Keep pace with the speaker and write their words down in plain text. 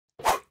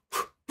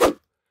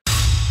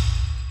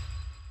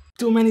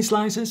too many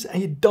slices and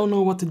you don't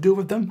know what to do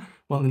with them?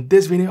 Well, in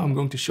this video, I'm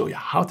going to show you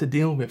how to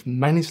deal with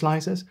many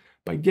slices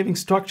by giving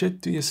structure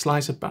to your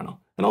slicer panel,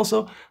 and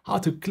also how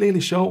to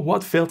clearly show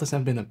what filters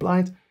have been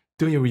applied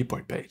to your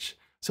report page.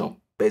 So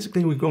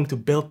basically, we're going to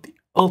build the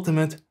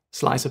ultimate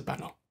slicer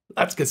panel.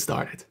 Let's get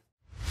started.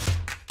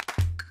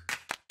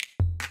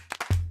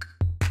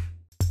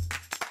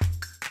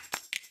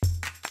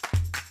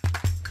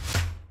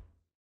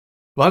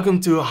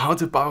 Welcome to How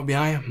to Power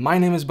BI. My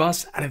name is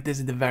Bas, and if this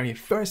is the very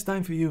first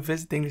time for you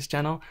visiting this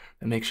channel,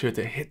 then make sure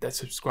to hit that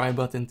subscribe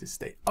button to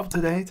stay up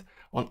to date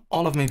on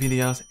all of my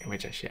videos in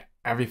which I share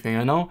everything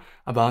I know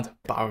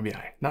about Power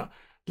BI. Now,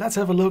 let's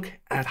have a look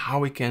at how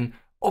we can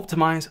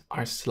optimize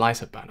our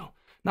slicer panel.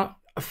 Now,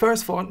 a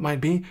first thought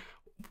might be,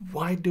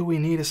 why do we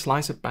need a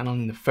slicer panel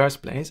in the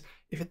first place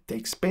if it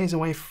takes space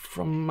away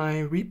from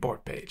my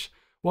report page?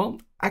 Well,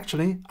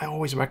 actually, I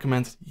always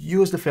recommend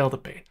use the filter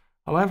pane.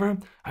 However,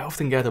 I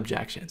often get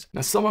objections.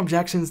 Now, some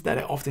objections that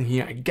I often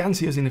hear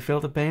against using the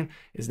filter pane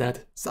is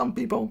that some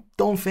people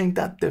don't think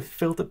that the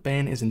filter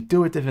pane is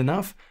intuitive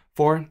enough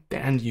for the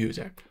end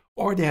user.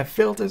 Or they have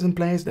filters in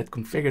place that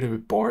configure the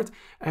report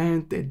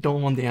and they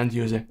don't want the end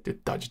user to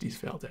touch these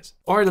filters.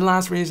 Or the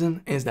last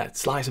reason is that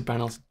slicer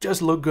panels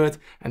just look good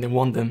and they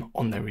want them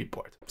on their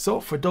report.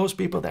 So for those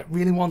people that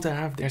really want to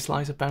have their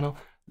slicer panel,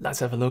 let's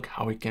have a look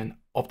how we can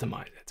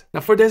optimize it. Now,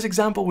 for this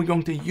example, we're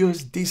going to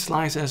use these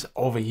slices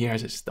over here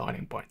as a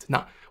starting point.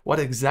 Now, what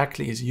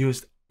exactly is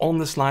used on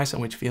the slice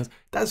and which fields,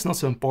 that's not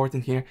so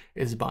important here.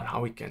 It's about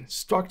how we can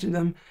structure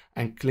them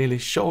and clearly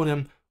show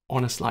them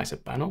on a slicer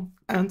panel,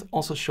 and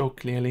also show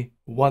clearly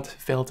what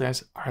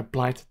filters are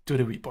applied to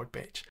the report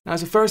page. Now,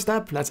 as a first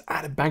step, let's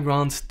add a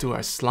background to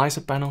our slicer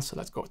panel. So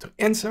let's go to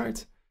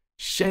Insert,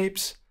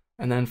 Shapes,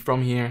 and then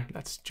from here,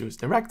 let's choose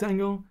the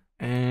rectangle,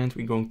 and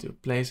we're going to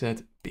place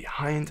it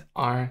behind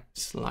our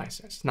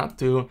slices. Now,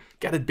 to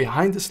get it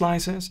behind the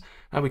slices,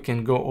 we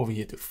can go over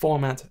here to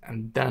Format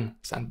and then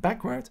Send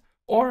Backward,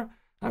 or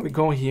we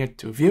go here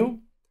to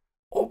View,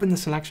 open the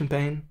selection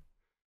pane,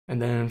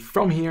 and then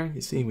from here,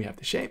 you see we have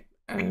the shape,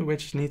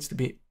 which needs to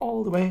be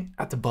all the way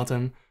at the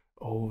bottom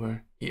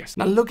over here.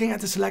 So now, looking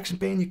at the selection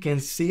pane, you can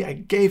see I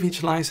gave each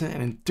slicer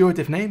an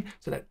intuitive name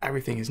so that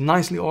everything is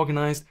nicely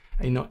organized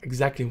and you know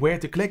exactly where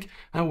to click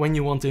and when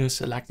you want to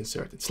select a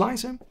certain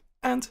slicer.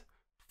 And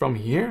from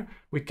here,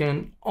 we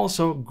can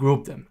also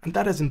group them. And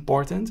that is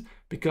important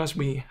because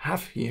we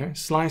have here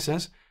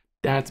slices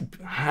that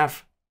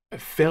have a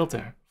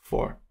filter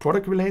for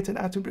product-related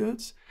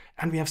attributes,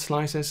 and we have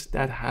slices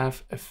that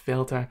have a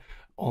filter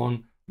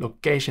on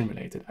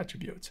location-related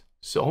attributes.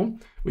 So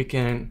we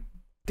can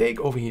take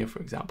over here,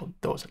 for example,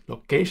 those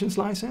location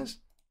slices,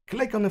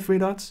 click on the three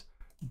dots,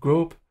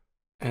 group,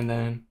 and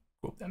then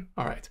group them.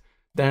 All right.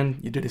 Then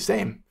you do the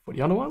same for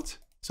the other ones.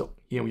 So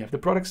here we have the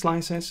product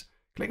slices,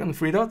 click on the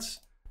three dots,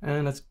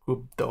 and let's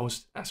group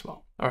those as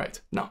well. All right.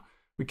 Now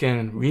we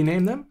can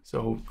rename them.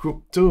 So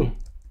group 2,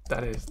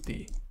 that is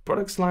the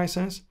product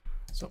slices.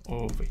 So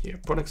over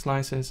here, product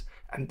slices,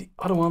 and the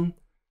other one,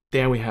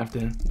 there we have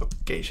the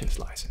location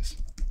slices.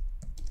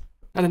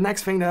 And the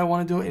next thing that I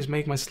want to do is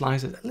make my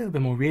slices a little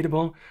bit more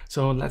readable.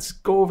 So let's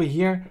go over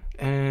here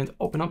and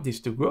open up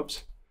these two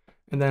groups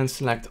and then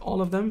select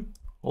all of them,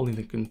 holding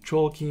the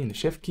Control key and the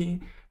Shift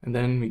key. And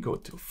then we go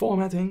to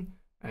Formatting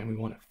and we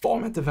want to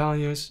format the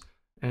values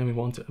and we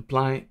want to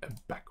apply a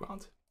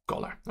background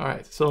color. All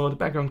right, so the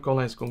background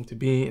color is going to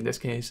be, in this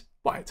case,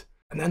 white.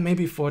 And then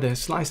maybe for the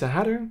slicer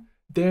header,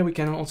 there we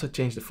can also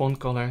change the font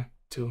color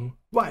to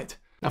white.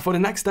 Now, for the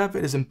next step,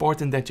 it is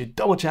important that you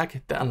double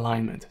check the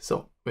alignment.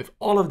 So with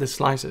all of the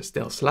slices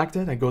still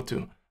selected, I go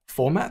to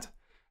Format,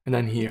 and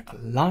then here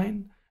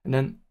Align, and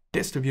then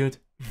Distribute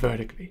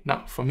vertically.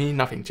 Now, for me,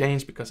 nothing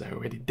changed because I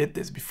already did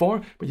this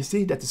before, but you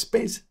see that the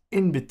space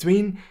in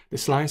between the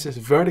slices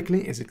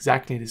vertically is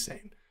exactly the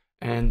same.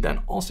 And then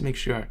also make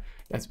sure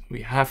that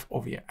we have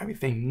over here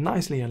everything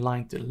nicely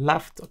aligned to the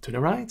left or to the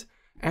right,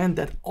 and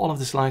that all of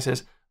the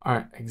slices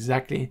are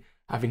exactly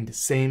having the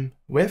same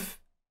width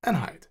and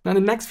height. Now,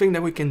 the next thing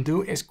that we can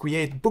do is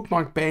create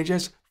bookmark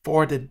pages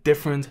for the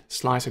different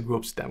slicer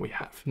groups that we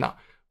have. Now,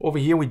 over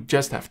here, we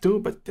just have 2,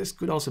 but this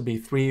could also be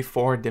 3,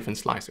 4 different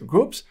slicer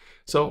groups.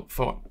 So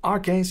for our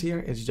case here,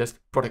 it's just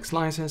product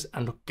slices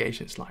and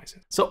location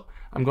slices. So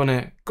I'm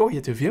gonna go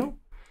here to View,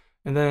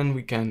 and then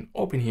we can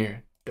open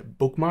here the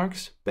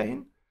bookmarks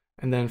pane.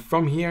 And then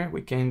from here,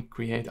 we can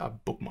create our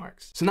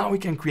bookmarks. So now we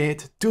can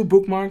create 2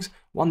 bookmarks,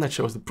 one that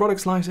shows the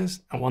product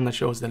slices and one that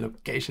shows the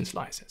location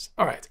slices.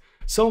 All right.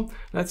 So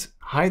let's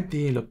hide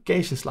the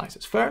location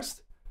slices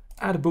first,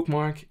 add a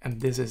bookmark, and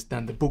this is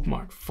then the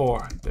bookmark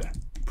for the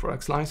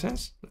product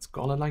slices. Let's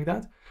call it like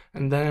that.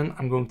 And then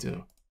I'm going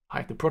to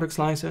hide the product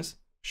slices,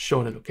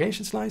 show the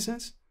location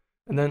slices,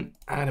 and then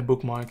add a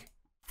bookmark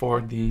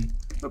for the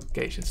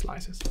location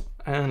slices.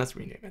 And let's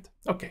rename it.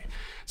 Okay,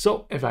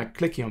 so if I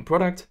click here on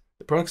product,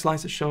 the product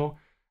slices show,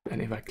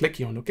 and if I click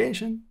here on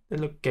location,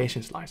 the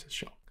location slices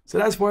show. So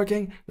that's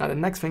working. Now the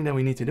next thing that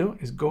we need to do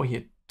is go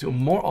here to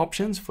more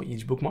options for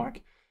each bookmark.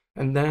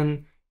 And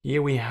then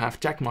here we have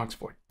check marks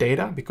for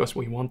data because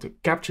we want to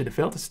capture the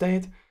filter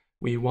state.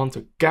 we want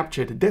to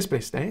capture the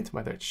display state,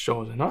 whether it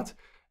shows or not.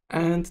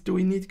 And do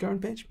we need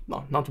current page?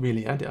 No, not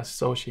really. The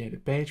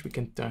associated page we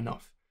can turn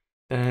off.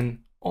 Then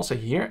also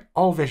here,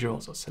 all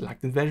visuals are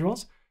selected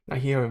visuals. Now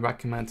here I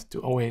recommend to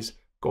always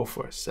go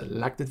for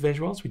selected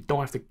visuals. We don't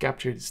have to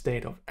capture the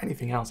state of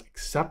anything else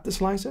except the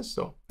slices.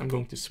 So I'm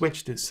going to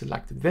switch to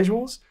selected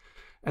visuals.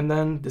 And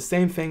then the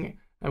same thing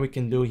we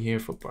can do here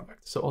for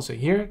product. So also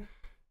here,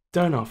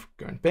 turn off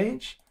current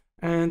page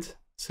and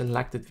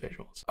selected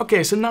visuals.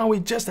 Okay, so now we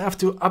just have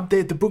to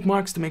update the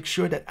bookmarks to make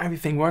sure that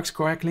everything works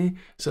correctly.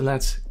 So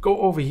let's go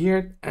over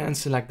here and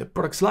select the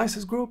product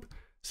slices group,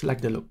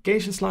 select the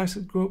location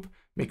slices group,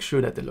 make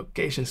sure that the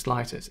location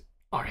slices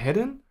are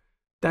hidden.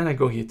 Then I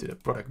go here to the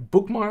product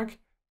bookmark,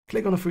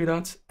 click on the three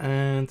dots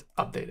and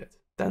update it.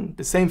 Then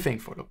the same thing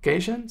for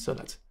location. So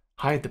let's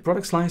hide the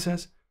product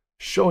slices,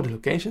 show the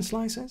location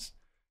slices,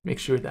 make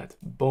sure that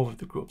both of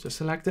the groups are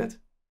selected.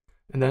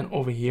 And then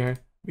over here,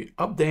 we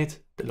update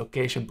the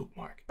location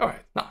bookmark. All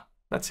right, now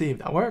let's see if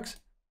that works.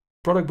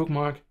 Product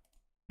bookmark,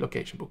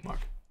 location bookmark.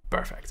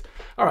 Perfect.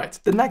 All right,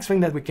 the next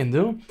thing that we can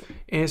do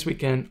is we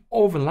can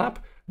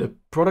overlap the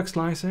product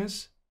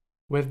slices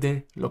with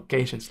the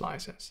location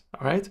slices.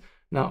 All right,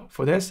 now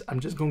for this,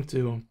 I'm just going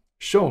to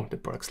show the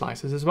product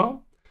slices as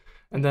well.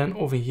 And then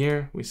over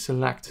here, we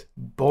select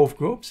both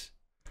groups.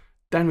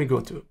 Then we go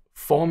to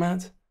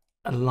Format,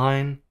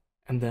 Align,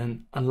 and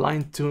then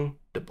Align to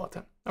the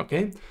bottom.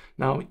 Okay,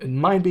 now it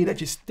might be that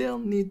you still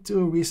need to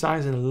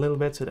resize it a little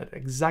bit so that it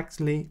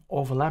exactly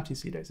overlaps. You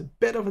see there's a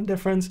bit of a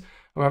difference.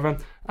 However,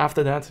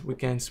 after that, we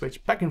can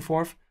switch back and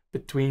forth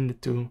between the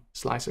two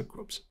slicer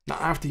groups. Now,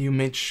 after you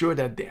made sure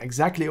that they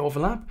exactly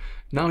overlap,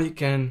 now you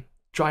can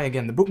try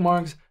again the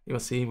bookmarks. You will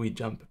see we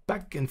jump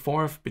back and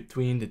forth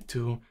between the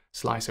two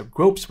slicer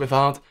groups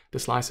without the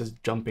slices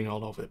jumping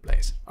all over the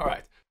place. All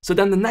right. So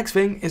then the next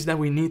thing is that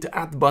we need to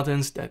add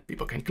buttons that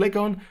people can click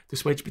on to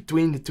switch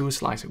between the two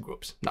slicer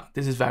groups. Now,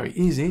 this is very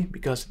easy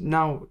because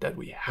now that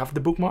we have the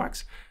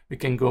bookmarks, we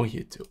can go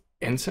here to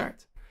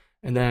Insert,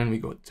 and then we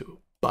go to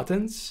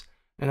Buttons,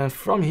 and then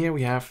from here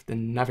we have the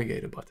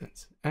Navigator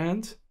buttons,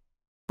 and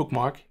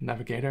Bookmark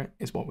Navigator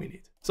is what we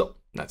need. So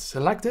let's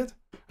select it,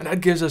 and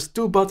that gives us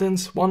two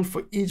buttons, one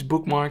for each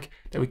bookmark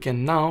that we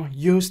can now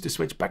use to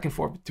switch back and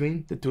forth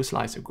between the two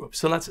slicer groups.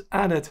 So let's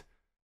add it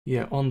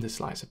here on the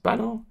slicer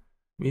panel.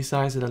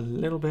 Resize it a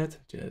little bit,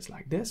 just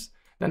like this.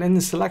 Then in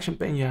the selection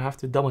pane, you have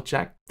to double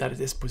check that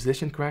it is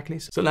positioned correctly.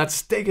 So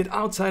let's take it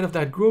outside of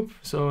that group.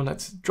 So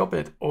let's drop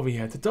it over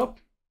here at the top.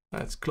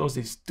 Let's close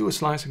these two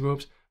slicer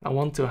groups. I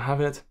want to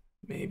have it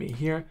maybe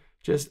here,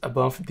 just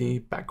above the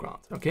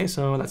background. Okay,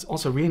 so let's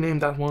also rename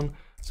that one.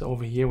 So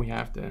over here, we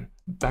have the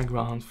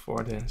background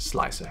for the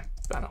slicer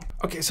panel.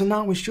 Okay, so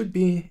now we should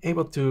be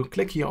able to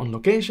click here on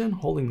location,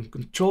 holding the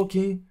control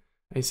key.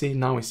 And you see,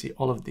 now we see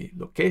all of the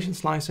location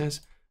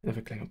slices. If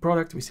we click on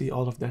product, we see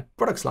all of the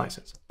product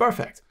slices.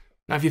 Perfect.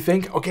 Now, if you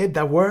think, okay,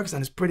 that works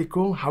and it's pretty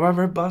cool.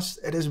 However, Buzz,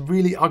 it is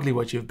really ugly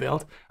what you've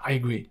built. I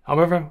agree.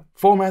 However,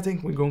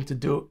 formatting we're going to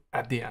do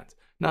at the end.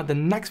 Now, the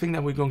next thing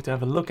that we're going to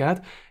have a look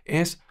at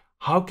is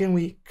how can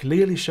we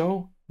clearly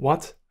show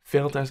what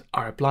filters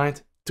are applied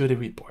to the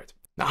report.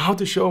 Now, how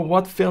to show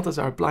what filters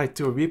are applied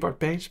to a report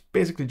page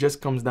basically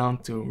just comes down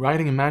to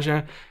writing a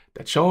measure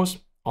that shows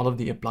all of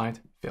the applied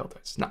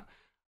filters. Now,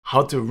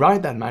 how to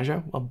write that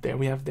measure? Well, there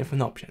we have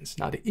different options.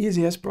 Now, the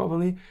easiest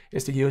probably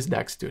is to use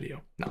DAX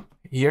Studio. Now,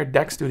 here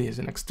DAX Studio is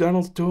an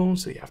external tool,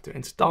 so you have to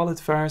install it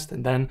first.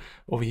 And then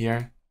over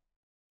here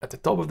at the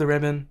top of the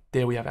ribbon,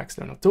 there we have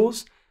external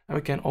tools, and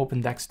we can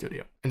open DAX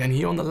Studio. And then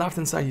here on the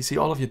left-hand side, you see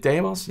all of your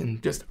tables,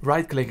 and just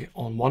right-click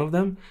on one of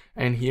them.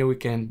 And here we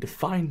can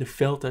define the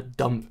filter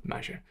dump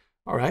measure.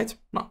 All right,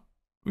 now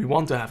we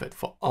want to have it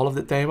for all of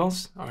the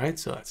tables. All right,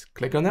 so let's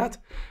click on that.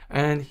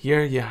 And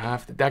here you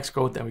have the DAX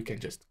code that we can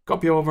just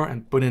copy over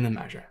and put in a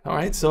measure. All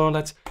right, so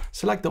let's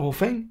select the whole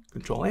thing,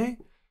 Control A,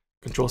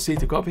 Control C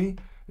to copy.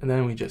 And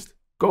then we just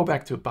go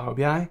back to Power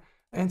BI,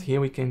 and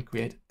here we can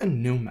create a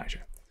new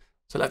measure.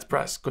 So let's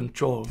press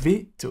Control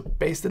V to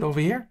paste it over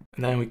here.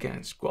 And then we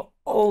can scroll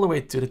all the way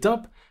to the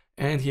top.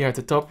 And here at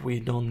the top, we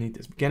don't need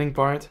this beginning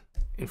part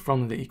in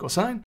front of the equal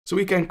sign. So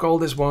we can call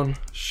this one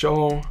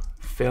Show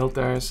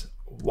Filters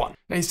 1.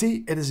 Now you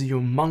see, it is a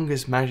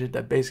humongous measure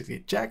that basically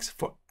checks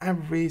for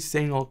every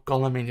single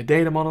column in your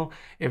data model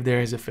if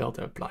there is a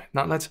filter applied.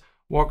 Now let's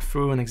walk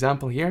through an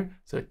example here.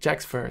 So it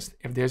checks first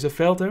if there's a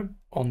filter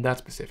on that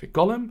specific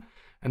column,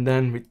 and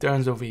then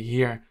returns over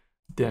here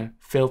the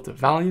filter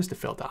values, the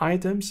filter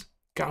items,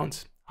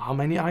 counts how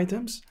many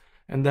items,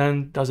 and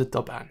then does a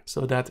top N,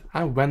 so that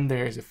when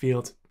there is a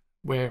field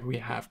where we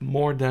have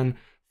more than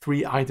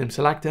 3 items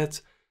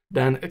selected,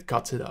 then it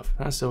cuts it off.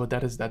 So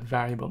that is that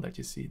variable that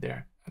you see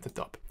there at the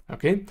top.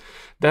 Okay,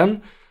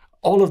 then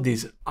all of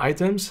these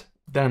items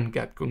then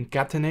get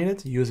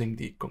concatenated using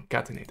the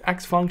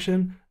concatenateX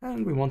function,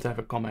 and we want to have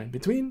a comma in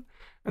between.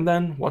 And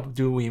then what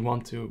do we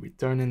want to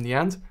return in the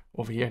end?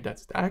 Over here,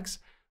 that's the X.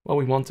 Well,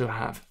 we want to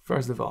have,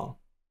 first of all,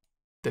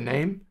 the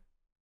name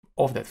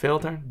of that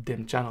filter,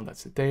 dim channel,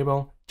 that's the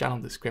table, channel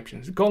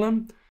description is the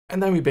column,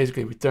 And then we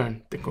basically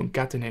return the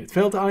concatenated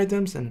filter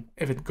items. And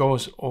if it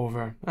goes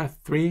over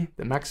 3,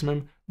 the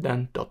maximum,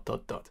 then ... All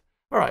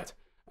right.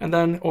 And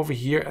then over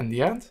here in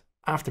the end,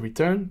 after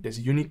return, this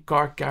unique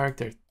car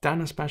character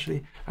 10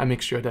 especially, I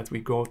make sure that we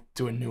go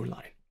to a new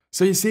line.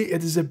 So you see,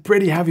 it is a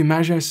pretty heavy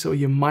measure, so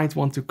you might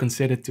want to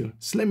consider to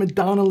slim it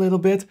down a little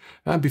bit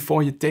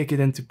before you take it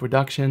into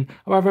production.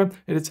 However,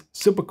 it is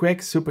super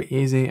quick, super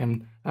easy,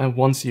 and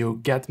once you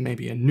get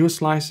maybe a new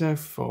slicer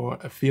for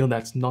a field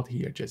that's not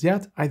here just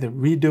yet, either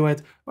redo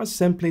it or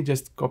simply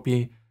just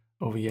copy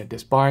over here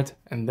this part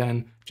and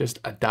then just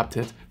adapt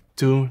it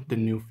to the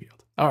new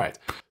field. All right,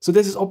 so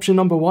this is option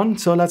number 1.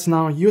 So let's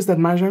now use that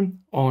measure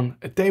on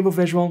a table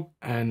visual,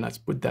 and let's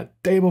put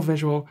that table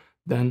visual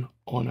then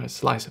on a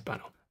slicer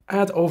panel.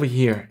 Add over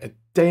here a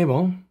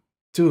table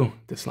to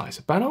the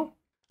slicer panel,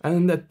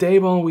 and the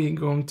table we're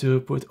going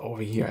to put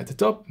over here at the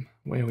top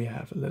where we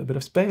have a little bit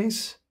of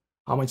space.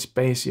 How much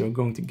space you're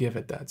going to give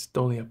it, that's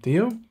totally up to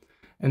you.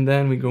 And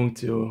then we're going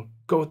to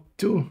go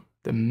to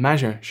the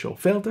measure show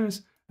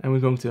filters, and we're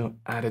going to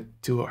add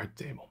it to our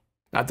table.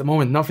 Now, at the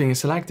moment nothing is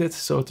selected,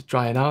 so to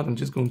try it out I'm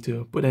just going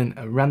to put in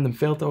a random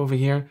filter over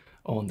here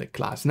on the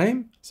class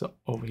name. So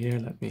over here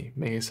let me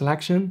make a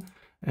selection,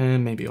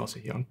 and maybe also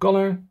here on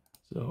color.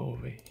 So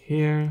over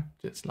here,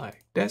 just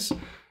like this.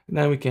 And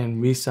then we can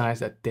resize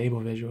that table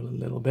visual a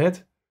little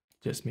bit.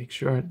 Just make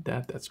sure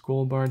that that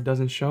scroll bar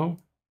doesn't show.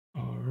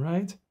 All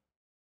right.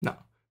 Now,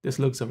 this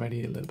looks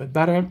already a little bit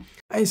better.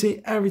 And you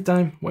see, every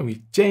time when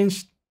we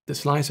change the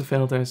slicer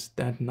filters,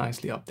 that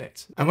nicely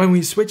updates. And when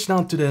we switch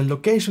now to the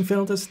location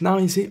filters, now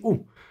you see,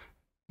 oh,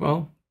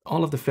 well,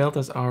 all of the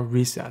filters are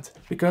reset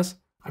because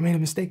I made a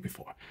mistake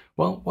before.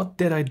 Well, what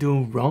did I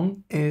do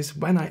wrong is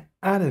when I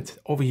added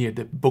over here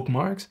the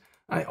bookmarks,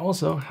 I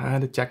also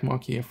had a check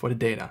mark here for the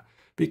data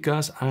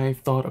because I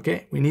thought,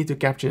 okay, we need to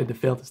capture the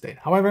filter state.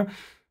 However,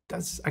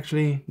 that's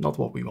actually not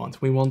what we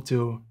want. We want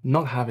to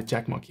not have a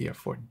check mark here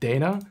for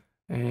data,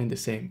 and the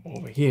same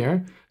over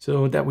here,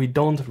 so that we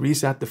don't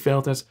reset the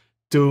filters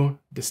to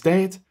the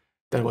state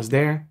that was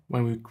there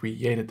when we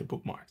created the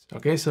bookmarks.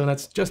 Okay, so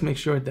let's just make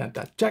sure that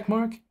that check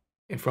mark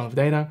in front of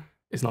data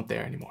is not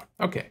there anymore.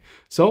 Okay,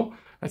 so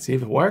let's see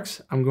if it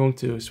works. I'm going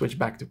to switch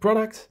back to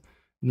product.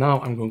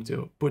 Now I'm going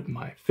to put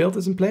my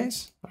filters in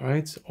place. All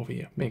right, so over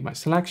here, make my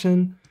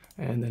selection,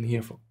 and then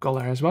here for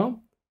color as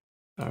well.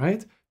 All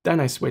right, then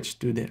I switch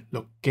to the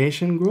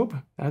location group,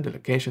 the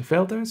location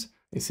filters.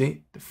 You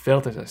see, the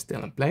filters are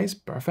still in place,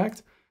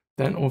 perfect.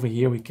 Then over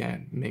here we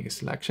can make a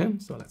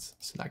selection. So let's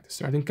select a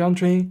certain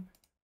country,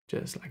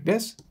 just like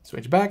this,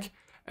 switch back,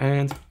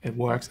 and it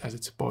works as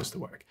it's supposed to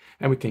work.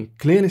 And we can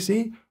clearly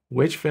see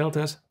which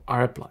filters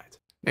are applied.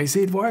 Now you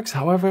see it works,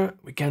 however,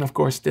 we can of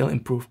course still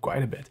improve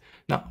quite a bit.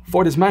 Now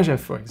for this measure,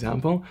 for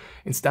example,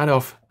 instead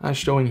of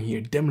showing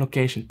here dim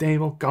location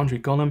table, country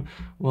column,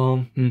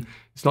 well,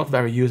 it's not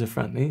very user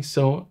friendly.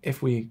 So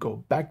if we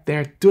go back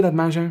there to that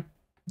measure,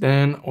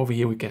 then over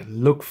here we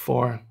can look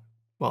for,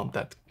 well,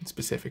 that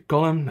specific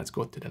column. Let's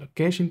go to the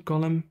location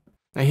column.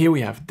 Now here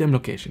we have dim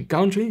location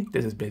country.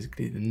 This is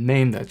basically the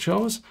name that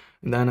shows.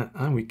 And then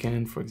we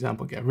can, for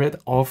example, get rid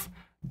of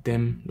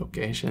dim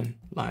location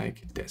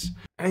like this.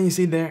 And you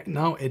see there,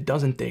 now it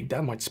doesn't take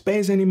that much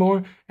space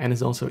anymore, and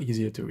it's also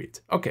easier to read.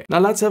 Okay, now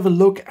let's have a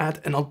look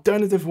at an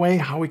alternative way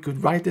how we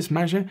could write this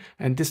measure.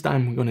 And this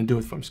time we're going to do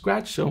it from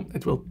scratch, so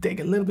it will take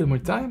a little bit more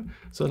time.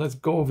 So let's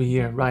go over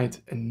here, write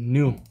a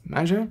new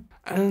measure,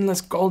 and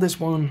let's call this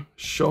one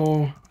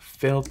show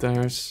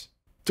filters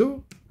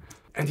 2.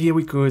 And here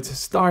we could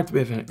start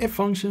with an if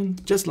function,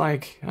 just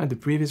like the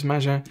previous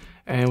measure.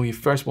 And we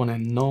first want to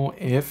know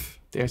if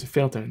there's a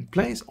filter in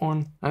place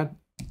on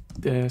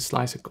the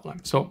slicer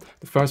column. So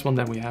the first one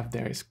that we have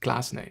there is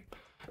class name.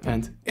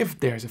 And if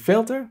there's a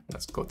filter,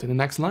 let's go to the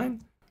next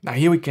line. Now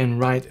here we can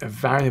write a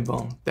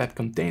variable that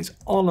contains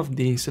all of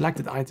the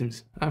selected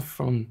items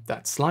from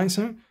that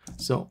slicer.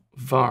 So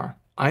var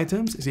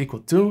items is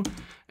equal to,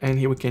 and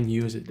here we can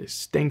use a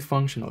distinct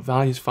function or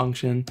values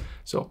function.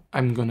 So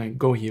I'm gonna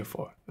go here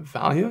for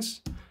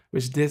values,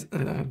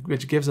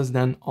 which gives us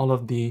then all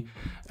of the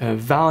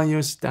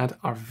values that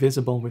are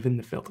visible within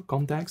the filter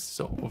context.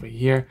 So over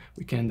here,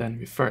 we can then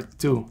refer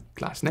to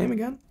class name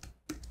again.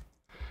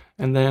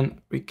 And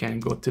then we can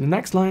go to the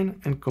next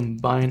line and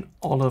combine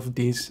all of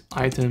these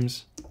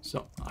items.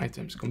 So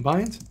items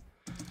combined.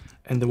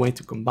 And the way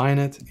to combine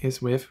it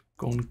is with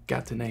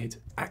concatenate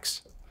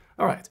X.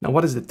 All right, now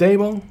what is the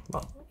table?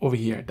 Well, over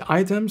here, the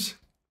items,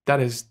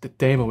 that is the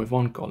table with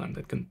one column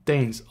that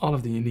contains all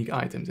of the unique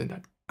items in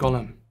that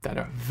column that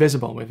are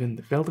visible within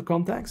the filter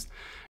context.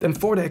 Then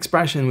for the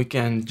expression, we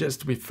can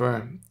just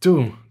refer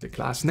to the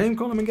class name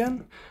column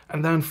again.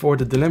 And then for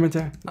the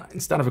delimiter, now,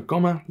 instead of a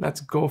comma,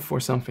 let's go for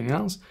something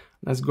else.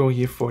 Let's go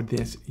here for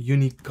this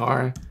unique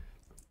car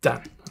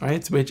 10,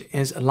 right? Which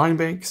is a line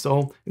break.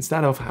 So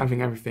instead of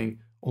having everything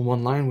on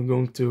one line, we're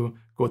going to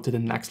go to the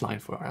next line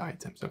for our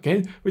items,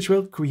 okay? Which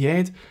will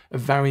create a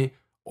very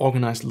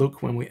organized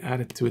look when we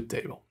add it to a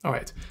table. All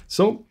right,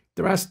 so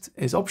the rest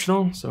is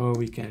optional, so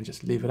we can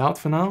just leave it out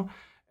for now.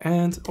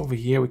 And over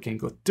here, we can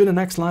go to the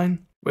next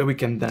line where we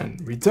can then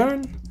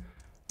return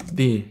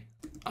the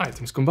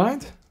items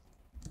combined.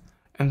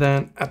 And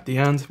then at the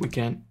end, we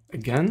can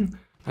again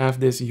have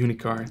this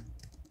unicar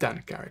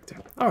 10 character.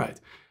 All right,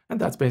 and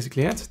that's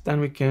basically it. Then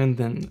we can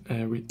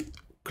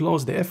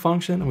close the if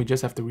function, and we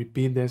just have to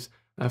repeat this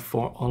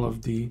for all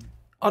of the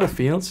other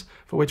fields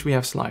for which we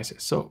have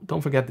slices. So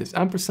don't forget this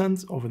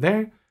ampersand over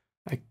there.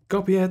 I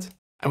copy it,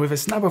 and with a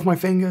snap of my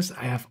fingers,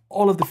 I have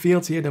all of the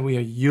fields here that we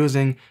are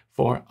using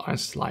for our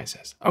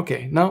slices.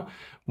 Okay, now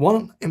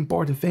one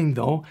important thing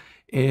though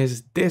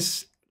is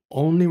this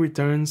only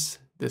returns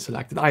the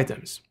selected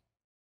items,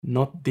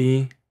 not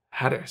the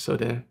header, so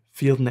the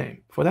field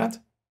name. For that,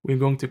 we're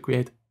going to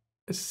create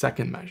a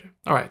second measure.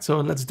 All right,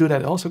 so let's do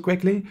that also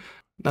quickly.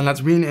 Then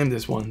let's rename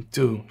this one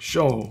to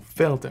show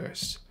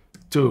filters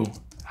to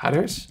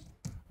headers.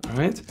 All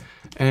right,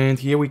 and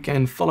here we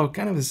can follow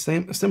kind of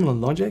the similar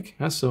logic.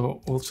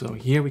 So also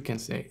here we can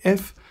say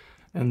if,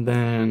 and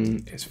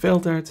then it's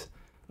filtered.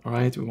 All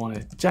right, we want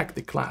to check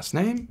the class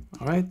name.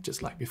 All right,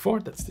 just like before,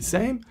 that's the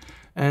same.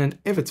 And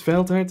if it's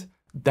filtered,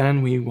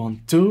 then we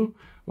want to,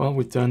 well,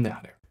 return the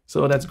header.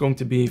 So that's going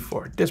to be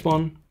for this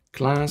one,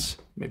 class,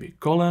 maybe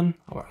colon,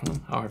 or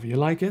however you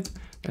like it,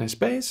 and a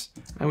space.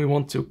 And we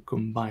want to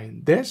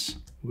combine this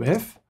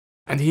with,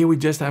 and here we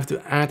just have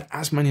to add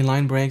as many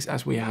line breaks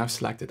as we have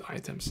selected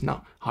items.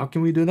 Now, how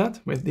can we do that?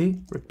 With the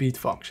repeat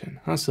function.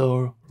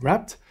 So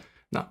wrapped.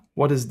 Now,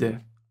 what is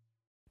the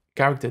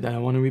character that I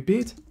want to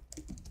repeat?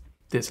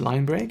 This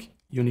line break,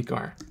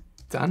 unicar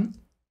 10.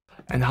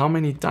 And how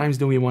many times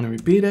do we want to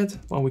repeat it?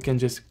 Well, we can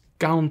just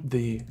count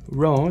the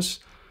rows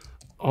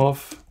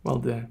of, well,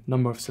 the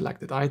number of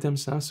selected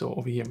items. So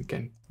over here we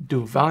can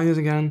do values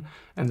again,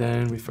 and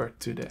then refer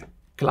to the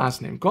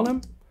class name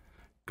column,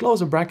 close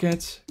the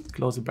bracket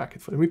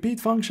for the repeat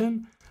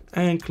function,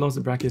 and close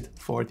the bracket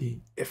for the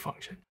if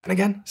function. And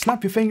again,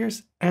 snap your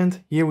fingers,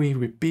 and here we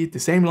repeat the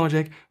same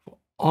logic for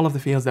all of the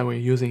fields that we're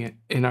using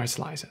in our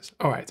slices.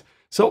 All right,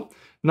 so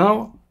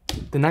now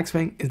the next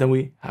thing is that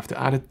we have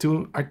to add it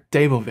to our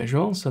table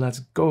visual. So let's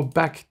go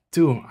back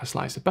to our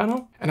slicer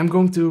panel, and I'm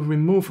going to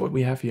remove what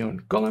we have here on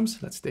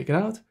columns. Let's take it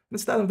out.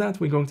 Instead of that,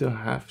 we're going to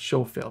have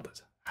show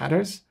filters,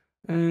 headers,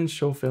 and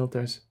show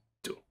filters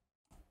too.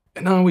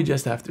 And now we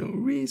just have to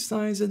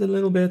resize it a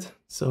little bit.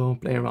 So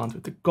play around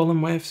with the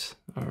column widths.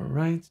 All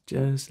right,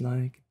 just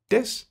like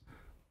this.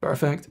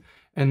 Perfect.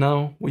 And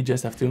now we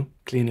just have to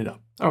clean it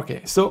up.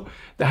 Okay, so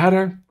the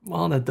header,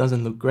 well, that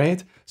doesn't look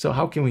great. So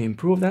how can we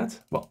improve that?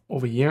 Well,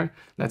 over here,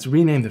 let's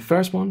rename the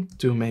first one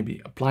to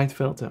maybe applied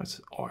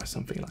filters or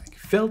something like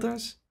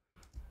filters.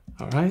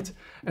 All right,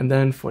 and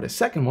then for the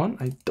second one,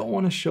 I don't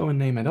want to show a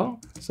name at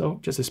all. So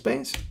just a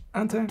space,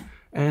 enter,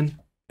 and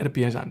it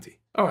appears empty.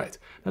 All right,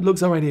 that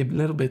looks already a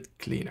little bit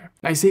cleaner.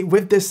 Now you see,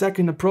 with this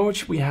second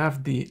approach, we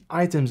have the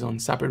items on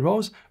separate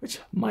rows, which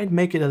might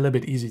make it a little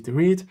bit easy to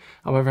read.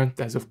 However,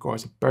 that's of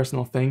course a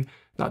personal thing.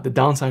 Now the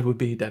downside would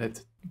be that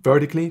it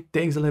vertically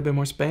takes a little bit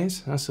more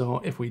space.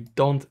 So if we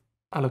don't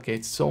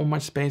allocate so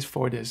much space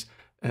for this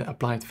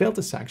applied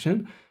filter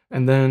section,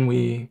 and then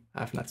we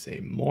have, let's say,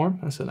 more.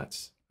 So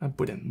let's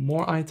put in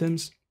more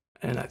items.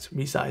 And let's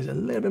resize a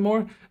little bit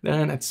more.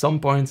 Then at some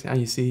point,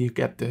 you see you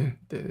get the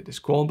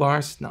scroll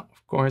bars. Now,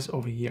 of course,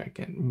 over here I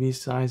can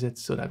resize it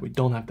so that we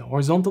don't have the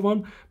horizontal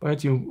one,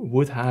 but you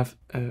would have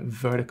a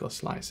vertical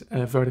slice,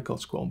 a vertical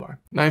scroll bar.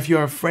 Now, if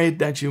you're afraid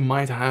that you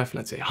might have,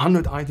 let's say,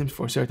 100 items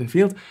for a certain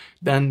field,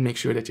 then make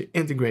sure that you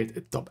integrate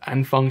a top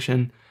n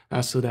function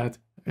so that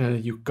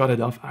you cut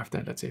it off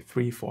after, let's say,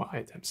 3-4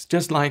 items,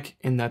 just like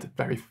in that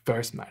very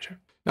first measure.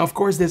 Now, of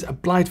course, this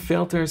applied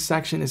filter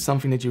section is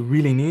something that you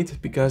really need,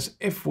 because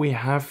if we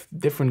have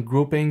different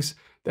groupings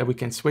that we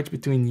can switch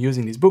between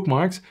using these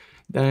bookmarks,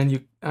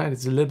 then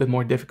it's a little bit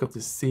more difficult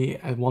to see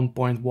at one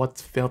point what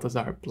filters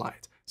are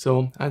applied.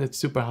 So it's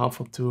super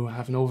helpful to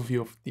have an overview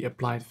of the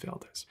applied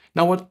filters.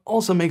 Now, what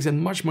also makes it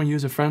much more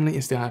user-friendly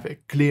is to have a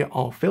clear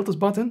all filters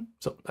button.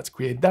 So let's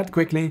create that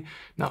quickly.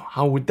 Now,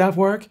 how would that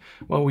work?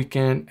 Well, we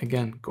can,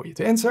 again, go here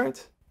to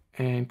insert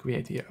and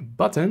create here a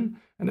button,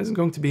 and this is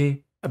going to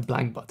be a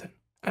blank button.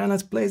 And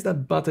let's place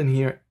that button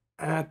here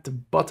at the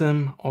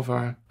bottom of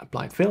our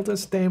applied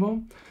filters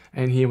table.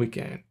 And here we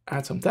can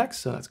add some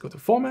text. So let's go to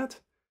format,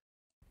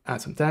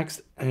 add some text,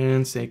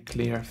 and say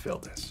clear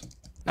filters.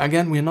 Now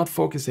again, we're not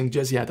focusing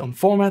just yet on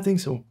formatting,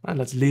 so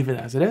let's leave it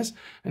as it is.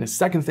 And the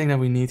second thing that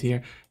we need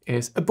here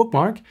is a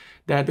bookmark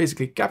that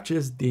basically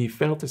captures the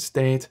filter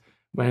state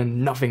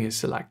when nothing is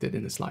selected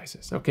in the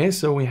slices. Okay,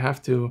 so we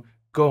have to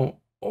go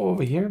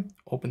over here,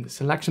 open the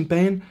selection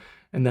pane,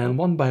 and then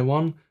one by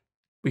one,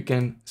 we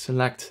can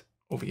select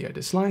over here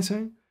the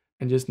slicer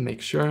and just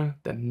make sure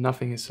that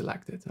nothing is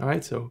selected. All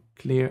right, so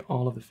clear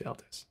all of the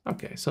filters.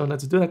 Okay, so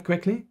let's do that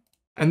quickly.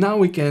 And now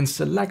we can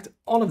select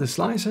all of the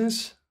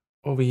slices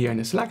over here in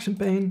the selection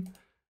pane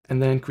and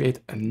then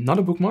create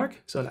another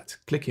bookmark. So let's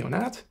click here on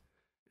that.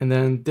 And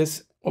then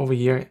this over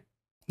here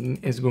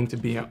is going to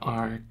be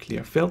our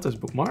clear filters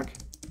bookmark.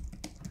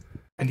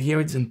 And here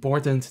it's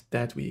important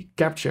that we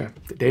capture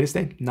the data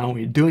state. Now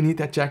we do need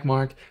that check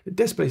mark. The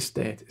display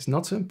state is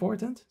not so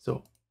important.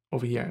 So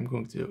over here, I'm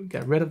going to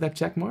get rid of that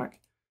check mark.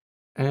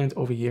 And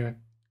over here,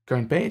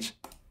 current page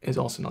is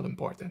also not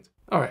important.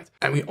 All right,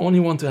 and we only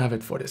want to have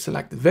it for the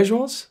selected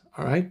visuals.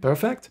 All right,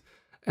 perfect.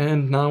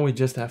 And now we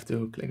just have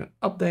to click on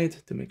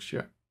update to make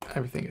sure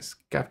everything is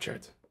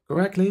captured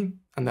correctly,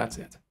 and that's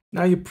it.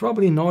 Now you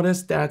probably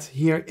noticed that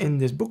here in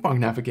this bookmark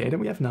navigator,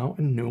 we have now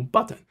a new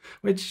button,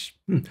 which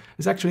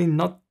is actually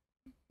not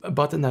a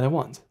button that I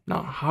want.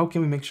 Now, how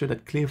can we make sure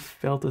that clear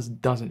filters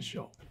doesn't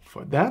show?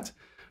 For that,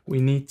 we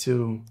need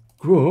to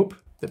group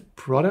the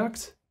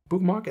product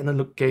bookmark and the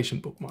location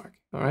bookmark.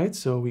 All right,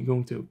 so we're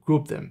going to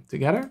group them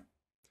together.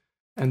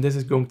 And this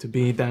is going to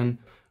be then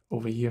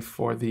over here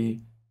for the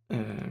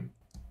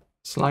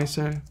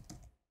slicer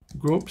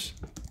groups.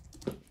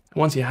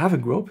 Once you have a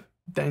group,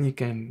 then you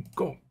can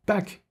go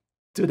back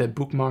to the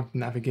bookmark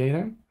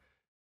navigator,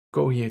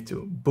 go here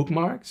to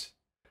bookmarks,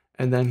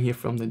 and then here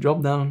from the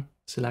drop down,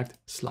 select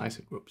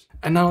slicer groups.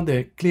 And now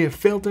the clear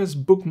filters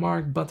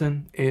bookmark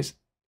button is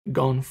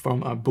gone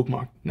from our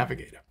bookmark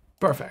navigator.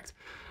 Perfect.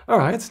 All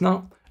right,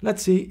 now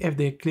let's see if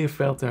the clear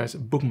filters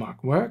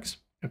bookmark works.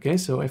 Okay,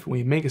 so if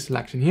we make a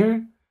selection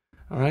here,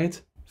 all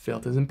right,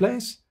 filters in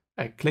place,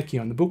 I click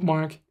here on the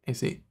bookmark and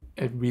see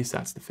it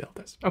resets the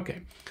filters.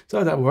 Okay,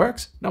 so that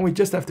works. Now we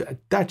just have to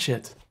attach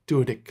it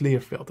to the clear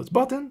filters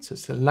button. So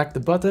select the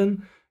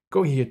button,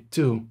 go here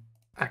to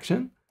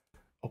action,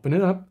 open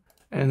it up,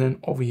 and then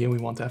over here we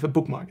want to have a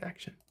bookmark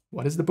action.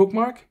 What is the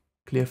bookmark?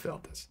 Clear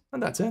filters.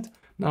 And that's it.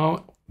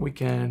 Now we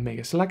can make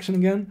a selection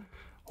again,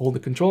 hold the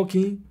control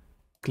key,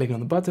 click on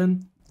the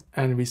button,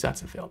 and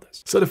resets the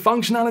filters. So the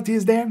functionality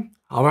is there.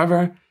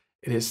 However,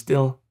 it is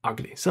still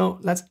ugly. So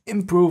let's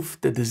improve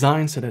the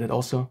design so that it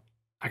also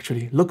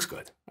actually looks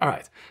good. All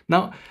right.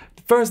 Now,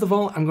 first of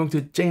all, I'm going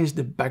to change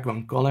the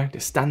background color, the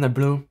standard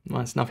blue.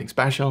 Well, it's nothing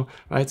special,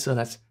 right? So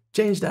let's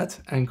change that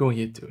and go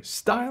here to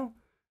style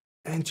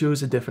and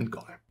choose a different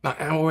color. Now,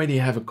 I already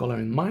have a color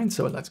in mind.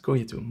 So let's go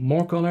here to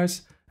more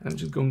colors. I'm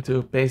just going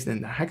to paste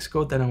in the hex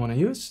code that I want to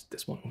use,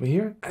 this one over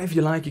here. And if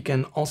you like, you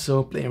can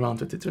also play around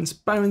with the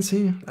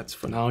transparency. Let's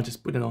for now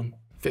just put it on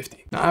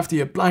 50. Now, after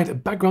you applied a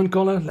background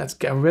color, let's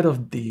get rid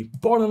of the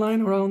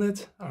borderline around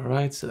it. All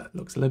right, so that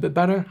looks a little bit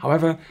better.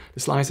 However,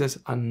 the slices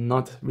are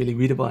not really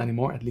readable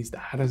anymore, at least the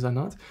headers are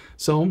not.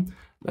 So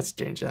let's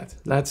change that.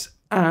 Let's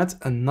add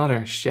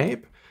another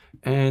shape.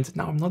 And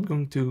now I'm not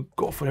going to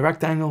go for the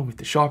rectangle with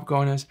the sharp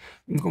corners.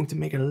 I'm going to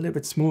make it a little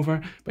bit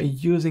smoother by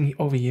using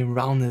over here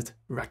rounded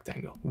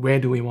rectangle. Where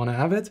do we want to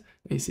have it?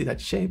 You see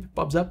that shape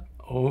pops up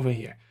over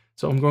here.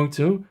 So I'm going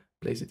to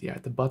place it here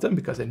at the bottom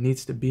because it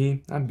needs to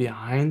be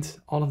behind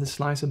all of the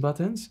slicer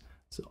buttons.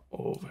 So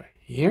over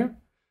here,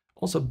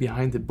 also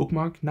behind the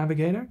bookmark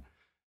navigator.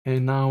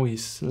 And now we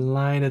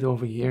slide it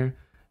over here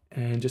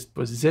and just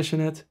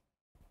position it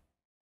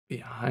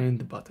behind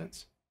the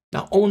buttons.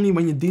 Now, only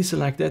when you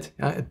deselect it,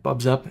 it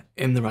pops up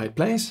in the right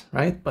place,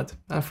 right? But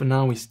for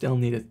now, we still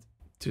need it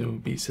to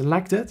be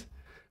selected.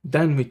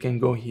 Then we can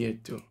go here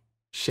to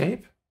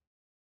shape.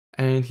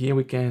 And here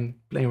we can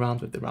play around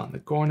with the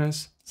rounded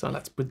corners. So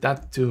let's put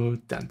that to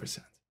 10%.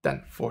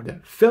 Then for the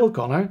fill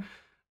color,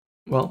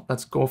 well,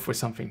 let's go for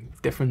something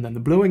different than the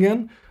blue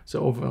again.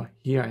 So over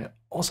here, I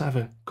also have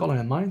a color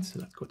in mind. So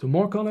let's go to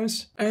more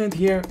colors. And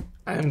here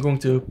I'm going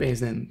to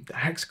paste in the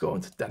hex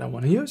code that I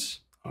want to use.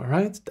 All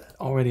right, that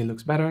already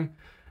looks better.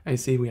 And you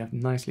see we have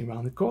nicely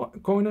rounded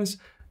corners.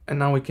 And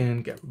now we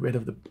can get rid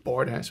of the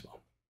border as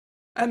well.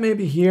 And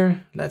maybe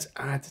here, let's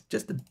add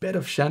just a bit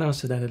of shadow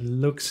so that it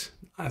looks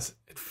as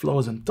it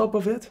flows on top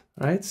of it,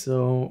 right?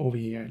 So over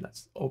here,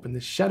 let's open the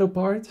shadow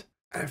part.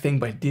 I think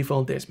by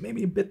default, there's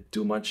maybe a bit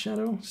too much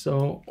shadow.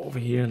 So over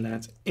here,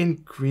 let's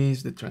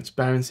increase the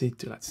transparency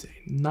to, let's say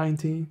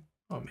 90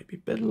 or maybe a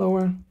bit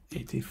lower,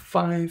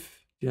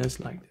 85, just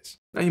like this.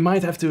 Now you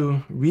might have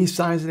to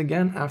resize it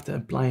again after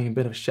applying a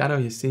bit of shadow.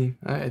 You see,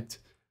 it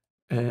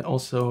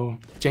also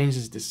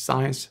changes the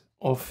size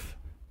of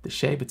the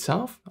shape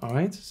itself. All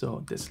right,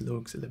 so this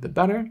looks a little bit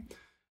better.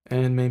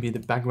 And maybe the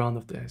background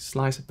of the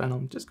slicer panel,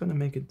 I'm just gonna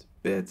make it a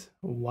bit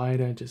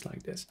wider, just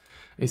like this.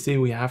 You see,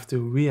 we have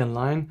to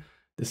realign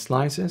the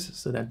slices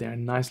so that they're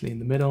nicely in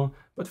the middle,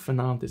 but for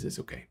now, this is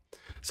okay.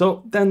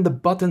 So then the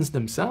buttons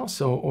themselves,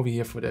 so over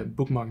here for the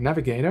bookmark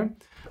navigator,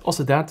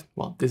 also that,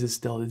 well, this is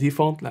still the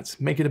default. Let's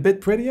make it a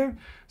bit prettier.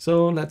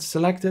 So let's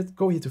select it,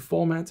 go here to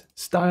format,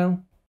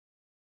 style.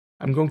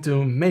 I'm going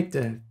to make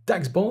the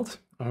text bold,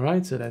 all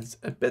right, so that's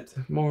a bit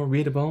more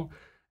readable.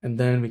 And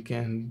then we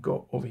can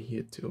go over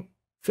here to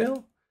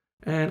fill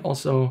and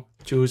also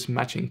choose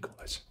matching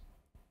colors.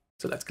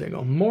 So let's click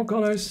on more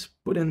colors,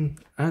 put in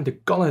the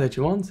color that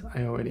you want.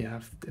 I already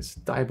have this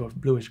type of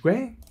bluish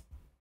gray.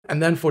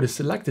 And then for the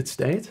selected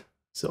state,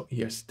 so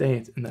here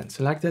state and then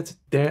selected,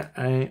 there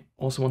I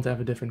also want to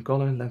have a different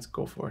color. Let's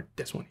go for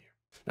this one here.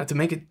 Now to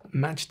make it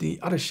match the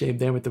other shape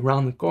there with the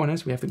rounded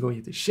corners, we have to go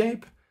here to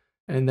shape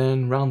and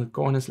then rounded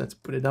corners. Let's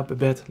put it up a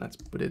bit. Let's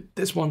put it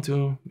this one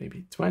to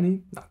maybe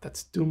 20. No,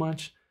 that's too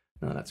much.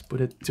 Now let's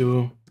put it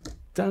to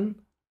 10.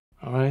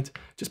 All right,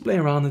 just play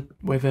around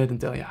with it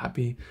until you're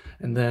happy.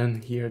 And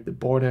then here the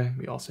border,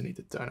 we also need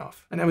to turn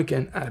off. And then we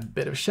can add a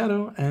bit of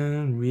shadow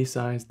and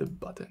resize the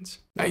buttons.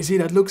 Now you see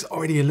that looks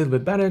already a little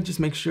bit better. Just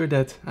make sure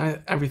that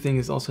everything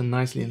is also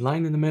nicely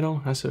aligned in the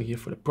middle. So here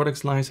for the product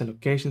slice and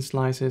location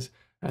slices,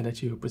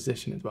 that you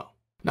position it well.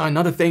 Now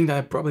another thing that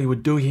I probably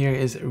would do here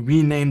is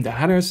rename the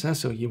headers.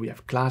 So here we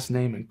have class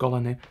name and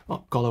color name.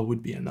 Well, color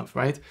would be enough,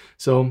 right?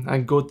 So I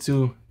go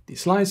to the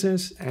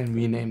slices and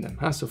rename them.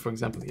 So for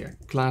example here,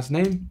 class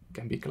name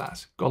can be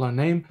class, color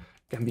name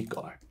can be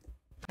color.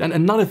 Then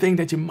another thing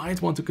that you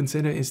might want to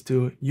consider is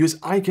to use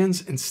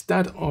icons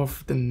instead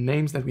of the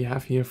names that we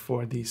have here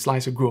for the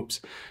slicer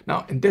groups.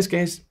 Now in this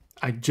case,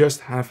 I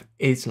just have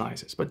 8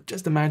 slices, but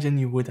just imagine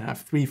you would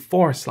have 3,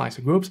 4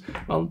 slicer groups.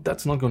 Well,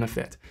 that's not going to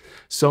fit.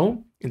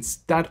 So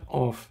instead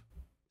of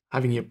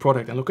having your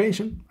product and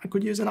location, I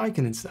could use an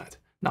icon instead.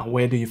 Now,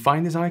 where do you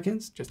find these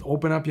icons? Just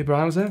open up your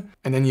browser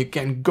and then you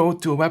can go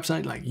to a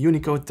website like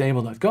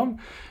unicodetable.com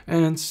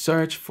and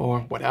search for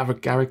whatever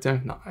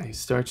character. Now, I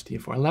searched here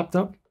for a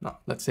laptop. Now,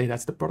 let's say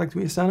that's the product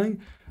we're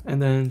selling,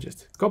 and then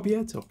just copy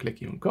it. So click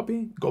here on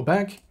copy, go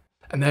back,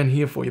 and then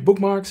here for your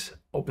bookmarks,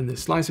 open the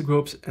slicer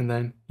groups, and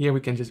then here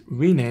we can just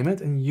rename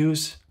it and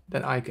use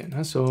that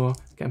icon. So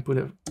you can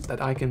put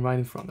that icon right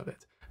in front of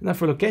it. And then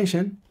for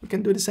location, we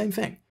can do the same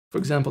thing. For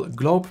example, a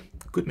globe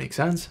could make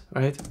sense,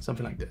 right?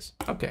 Something like this.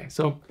 Okay,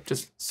 so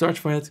just search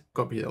for it,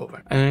 copy it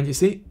over. And you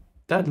see,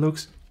 that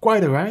looks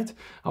quite alright.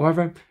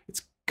 However,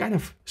 it's kind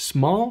of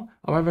small.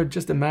 However,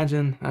 just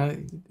imagine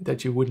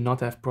that you would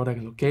not have product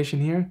and location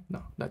here.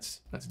 No,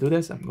 let's do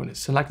this. I'm going to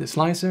select the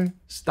slicer,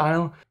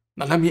 style.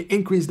 Now let me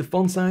increase the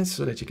font size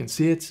so that you can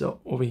see it.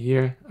 So over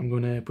here, I'm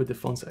going to put the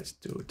font size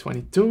to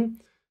 22.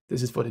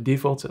 This is for the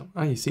default. So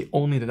you see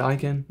only that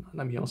icon.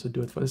 Let me also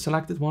do it for the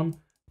selected one.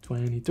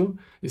 22.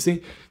 You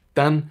see,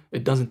 then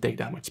it doesn't take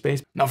that much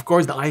space. Now, of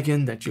course, the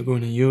icon that you're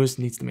going to use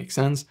needs to make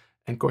sense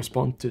and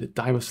correspond to the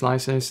type of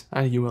slices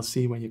you will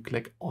see when you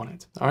click on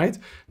it. All right.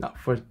 Now,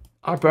 for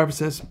our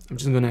purposes, I'm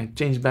just going to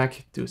change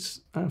back to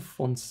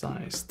font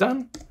size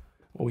 10,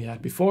 what we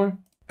had before.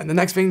 And the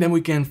next thing that we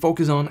can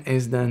focus on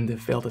is then the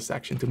filter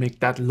section to make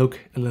that look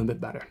a little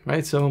bit better,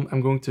 right? So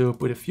I'm going to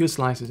put a few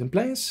slices in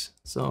place.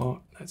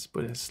 So let's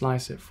put a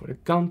slicer for the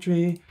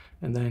country,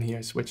 and then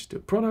here switch to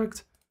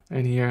product.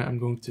 And here I'm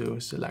going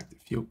to select a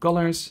few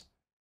colors.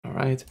 All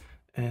right.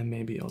 And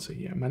maybe also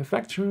here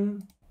manufacturer.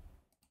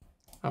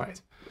 All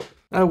right.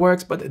 That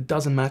works, but it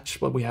doesn't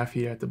match what we have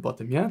here at the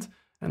bottom yet.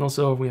 And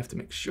also we have to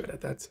make sure that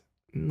that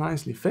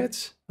nicely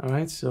fits. All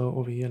right. So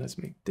over here, let's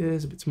make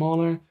this a bit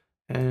smaller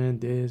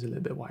and this a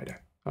little bit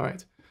wider. All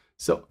right.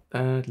 So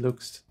that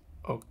looks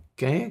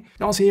okay.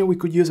 And also here we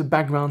could use a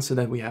background so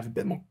that we have a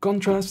bit more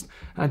contrast,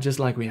 just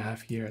like we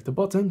have here at the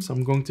bottom. So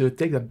I'm going to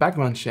take the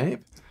background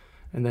shape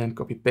and then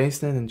copy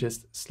paste it and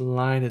just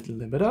slide it a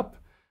little bit up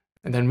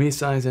and then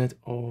resize it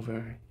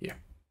over here.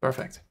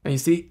 Perfect. And you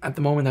see, at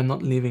the moment, I'm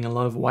not leaving a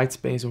lot of white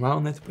space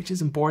around it, which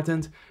is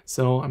important.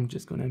 So I'm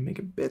just going to make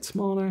it a bit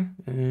smaller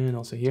and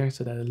also here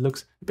so that it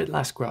looks a bit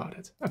less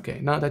crowded. Okay,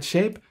 now that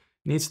shape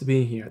needs to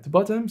be here at the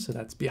bottom. So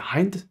that's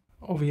behind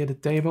over here, the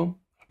table.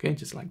 Okay,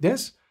 just like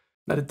this.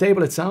 Now the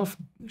table itself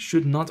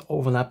should not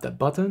overlap that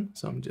button.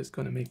 So I'm just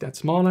going to make that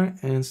smaller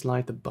and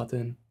slide the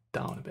button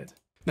down a bit.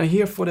 Now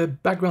here for the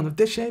background of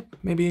this shape,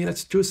 maybe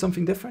let's choose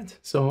something different.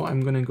 So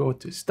I'm going to go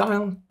to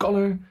style,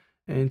 color,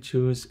 and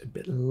choose a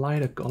bit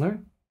lighter color.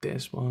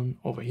 This one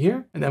over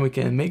here. And then we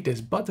can make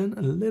this button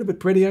a little bit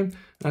prettier.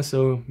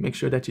 So make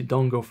sure that you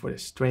don't go for the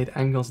straight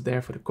angles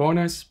there for the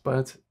corners,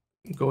 but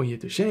go here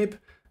to shape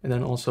and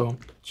then also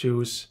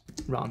choose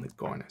rounded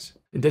corners.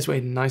 In this way,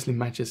 it nicely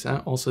matches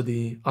also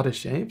the other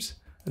shapes.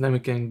 And then we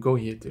can go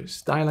here to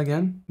style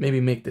again, maybe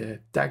make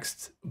the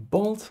text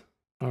bold.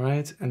 All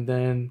right, and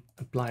then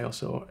apply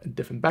also a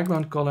different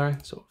background color,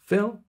 so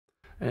fill.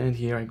 And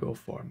here I go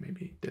for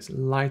maybe this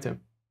lighter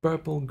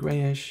purple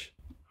grayish.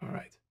 All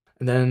right,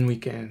 and then we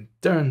can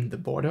turn the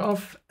border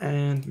off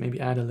and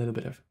maybe add a little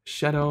bit of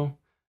shadow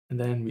and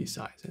then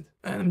resize it.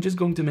 And I'm just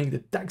going to make the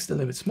text a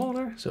little bit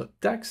smaller, so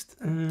text,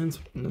 and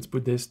let's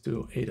put this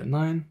to 8 or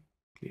 9,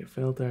 clear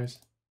filters,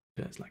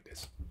 just like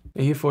this.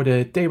 And here for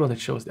the table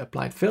that shows the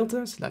applied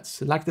filters, let's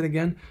select it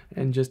again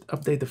and just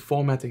update the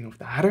formatting of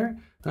the header.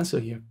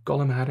 So here,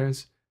 column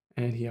headers,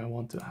 and here I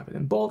want to have it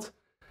in bold,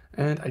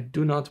 and I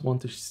do not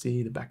want to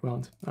see the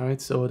background. All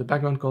right, so the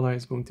background color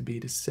is going to be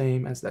the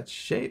same as that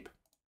shape.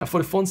 Now for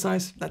the font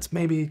size, let's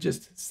maybe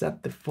just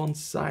set the font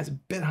size a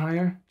bit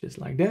higher, just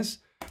like this.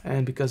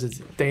 And because it's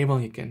a table,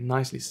 you can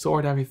nicely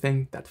sort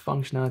everything. That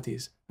functionality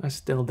is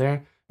still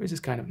there, which is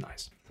kind of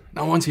nice.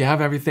 Now, once you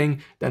have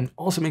everything, then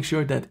also make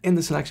sure that in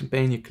the selection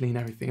pane, you clean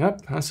everything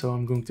up. So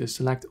I'm going to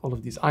select all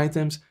of these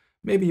items.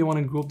 Maybe you want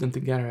to group them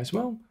together as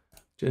well,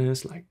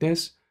 just like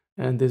this.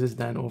 And this is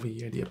then over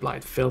here, the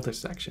applied filter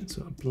section.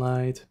 So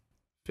applied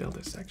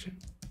filter section.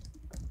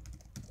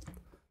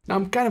 Now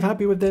I'm kind of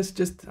happy with this.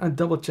 Just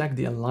double check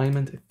the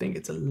alignment. I think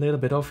it's a little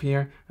bit off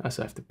here.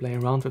 So I have to play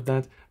around with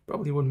that.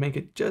 Probably would make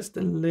it just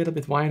a little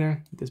bit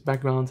wider, this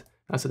background,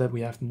 so that we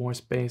have more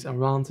space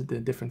around the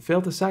different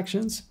filter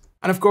sections.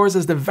 And of course,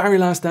 as the very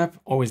last step,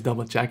 always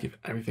double check if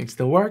everything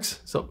still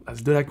works. So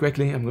let's do that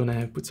quickly. I'm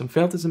gonna put some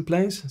filters in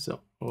place. So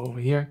over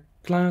here,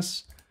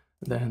 class,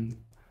 then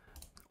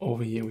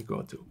over here we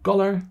go to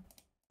color.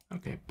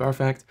 Okay,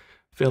 perfect.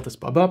 Filters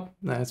pop up.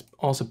 Let's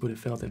also put a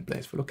filter in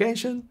place for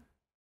location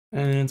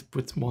and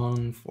put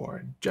one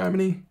for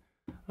Germany.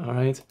 All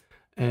right,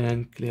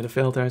 and clear the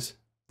filters.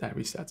 That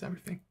resets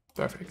everything.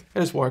 Perfect,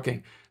 it is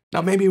working.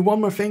 Now, maybe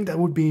one more thing that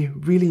would be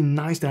really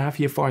nice to have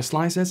here for our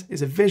slices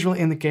is a visual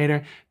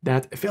indicator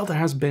that a filter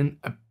has been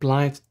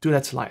applied to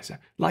that slicer,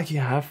 like you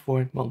have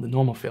for, well, the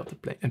normal filter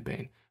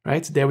pane,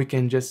 right? There we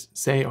can just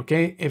say,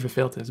 okay, if a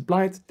filter is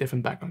applied,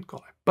 different background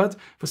color. But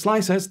for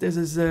slicers, this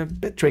is a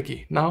bit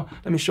tricky. Now,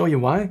 let me show you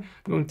why.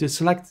 I'm going to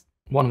select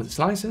one of the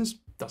slices,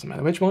 doesn't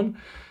matter which one.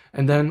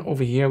 And then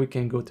over here, we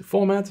can go to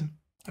Format,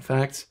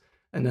 Effects,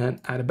 and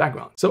then add a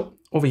background. So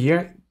over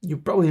here, you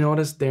probably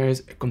noticed there's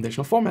a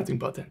conditional formatting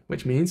button,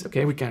 which means,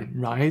 okay, we can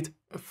write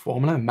a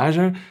formula, a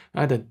measure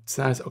that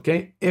says,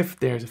 okay, if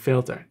there's a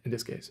filter, in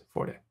this case,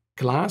 for the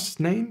class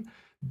name,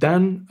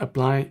 then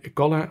apply a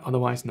color,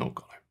 otherwise no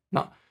color.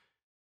 Now,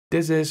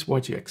 this is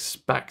what you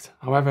expect.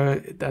 However,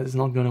 that is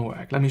not gonna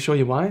work. Let me show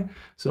you why.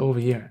 So over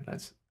here,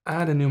 let's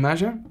add a new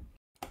measure.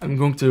 I'm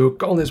going to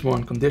call this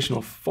one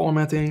conditional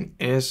formatting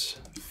is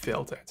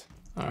filtered.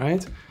 All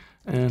right,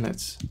 and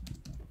let's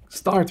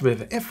start with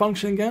the if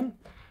function again.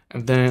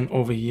 And then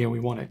over here,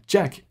 we want to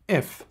check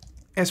if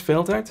is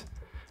filtered.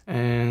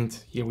 And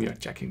here we are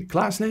checking the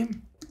class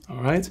name.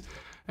 All right.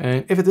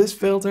 And if it is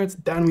filtered,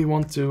 then we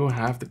want to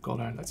have the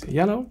color, let's say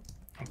yellow.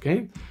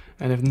 Okay.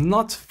 And if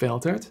not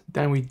filtered,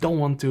 then we don't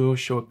want to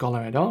show a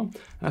color at all.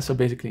 So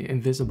basically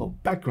invisible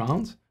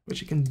background, which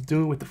you can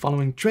do with the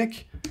following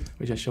trick,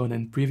 which I showed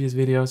in previous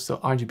videos. So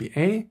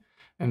RGBA,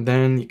 and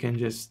then you can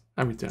just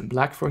return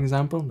black, for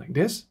example, like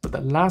this. But the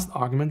last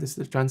argument is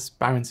the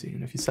transparency.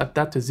 And if you set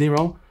that to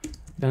 0,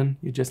 then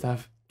you just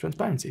have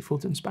transparency, full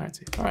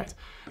transparency. All right,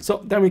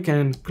 so then we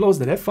can close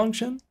that if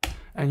function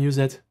and use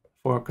it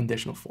for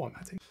conditional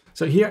formatting.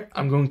 So here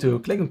I'm going to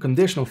click on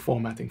conditional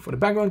formatting for the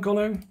background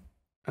color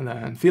and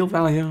then field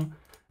value.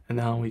 And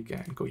now we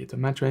can go here to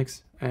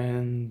metrics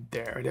and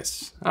there it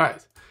is. All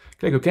right,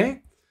 click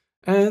OK.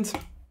 And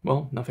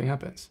well, nothing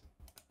happens.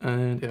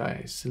 And if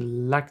I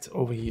select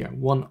over here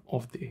one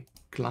of the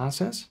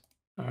classes,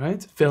 all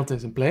right, filter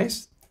is in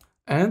place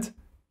and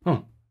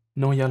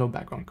no yellow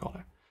background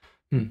color.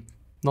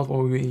 Not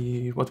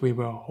what we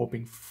were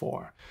hoping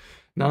for.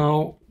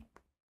 Now,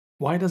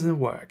 why doesn't it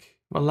work?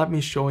 Well, let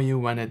me show you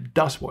when it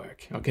does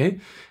work, okay?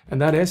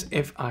 And that is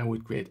if I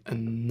would create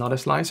another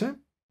slicer.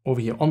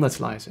 Over here on that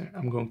slicer,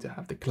 I'm going to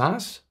have the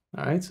class,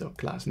 all right, so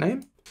class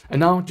name.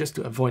 And now, just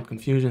to avoid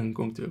confusion, I'm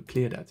going to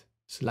clear that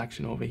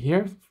selection over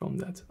here from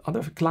that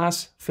other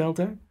class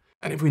filter.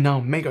 And if we now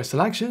make our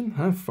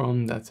selection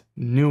from that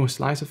new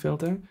slicer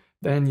filter,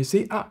 then you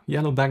see,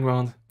 yellow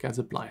background gets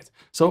applied.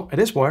 So it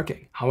is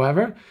working.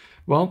 However,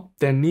 well,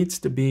 there needs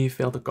to be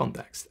filter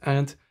context.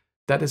 And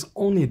that is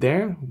only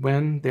there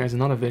when there's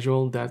another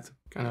visual that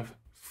kind of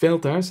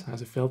filters,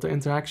 has a filter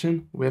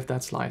interaction with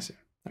that slicer.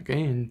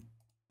 Okay, and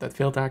that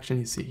filter action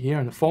you see here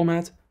in the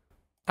format,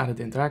 added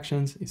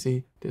interactions, you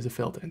see there's a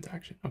filter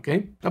interaction.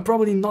 Okay, now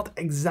probably not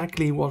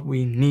exactly what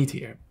we need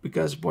here,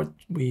 because what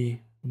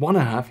we want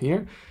to have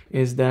here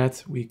is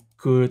that we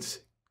could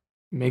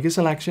make a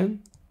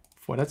selection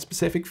for that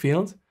specific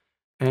field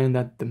and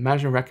that the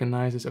measure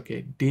recognizes,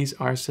 okay, these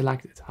are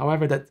selected.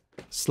 However, that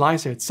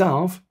slicer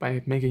itself,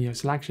 by making your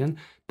selection,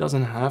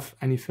 doesn't have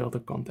any filter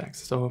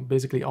context. So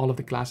basically all of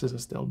the classes are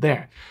still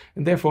there.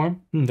 And therefore,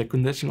 the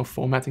conditional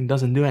formatting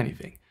doesn't do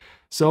anything.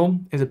 So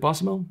is it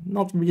possible?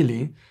 Not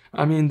really.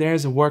 I mean,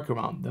 there's a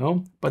workaround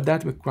though, but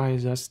that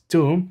requires us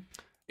to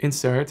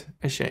insert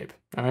a shape,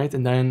 all right?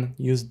 And then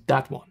use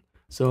that one.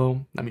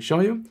 So let me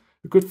show you.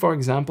 We could, for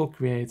example,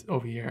 create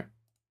over here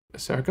a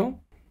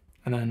circle.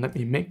 And then let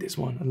me make this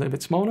one a little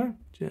bit smaller,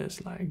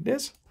 just like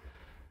this.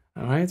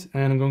 All right,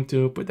 and I'm going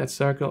to put that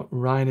circle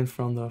right in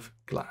front of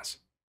class.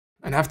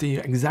 And after you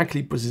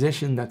exactly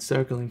position that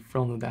circle in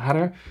front of the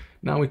header,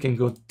 now we can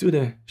go to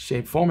the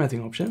shape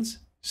formatting options,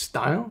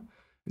 style,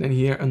 and then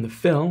here under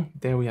fill,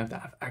 there we have the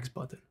FX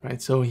button,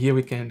 right? So here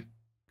we can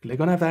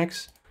click on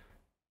FX,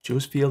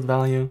 choose field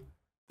value,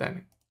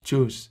 then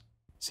choose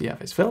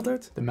CF is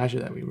filtered, the measure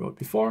that we wrote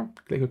before,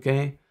 click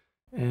OK,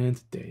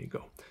 and there you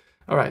go.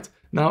 All right,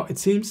 now it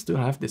seems to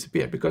have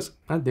disappeared because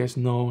there's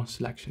no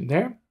selection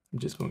there. I'm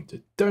just going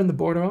to turn the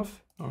border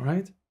off. All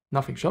right,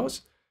 nothing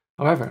shows.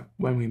 However,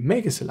 when we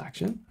make a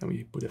selection and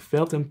we put a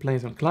filter in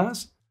place on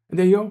class, and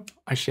there you go,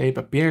 our shape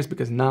appears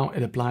because now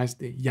it applies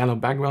the yellow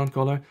background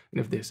color.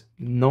 And if there's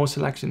no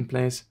selection in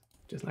place,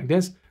 just like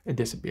this, it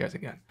disappears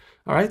again.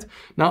 All right,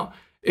 now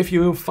if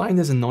you find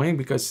this annoying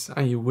because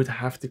you would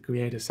have to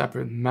create a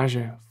separate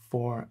measure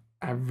for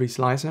every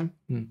slicer,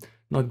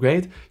 not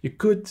great, you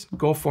could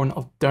go for an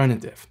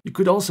alternative. You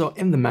could also,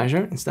 in the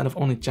measure, instead of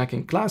only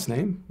checking class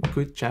name, you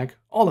could check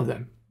all of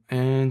them.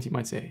 And you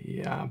might say,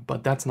 yeah,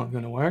 but that's not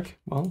going to work.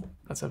 Well,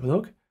 let's have a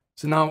look.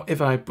 So now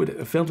if I put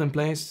a filter in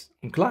place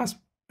on class,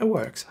 it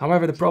works.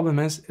 However, the problem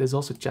is it is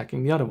also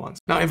checking the other ones.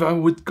 Now, if I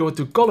would go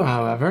to color,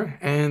 however,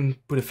 and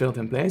put a field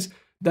in place,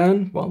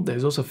 then, well,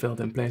 there's also a field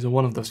in place on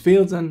one of those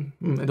fields, and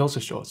it also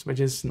shows, which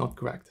is not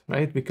correct,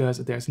 right? Because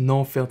there's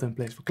no field in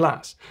place for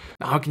class.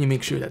 Now, how can you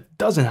make sure that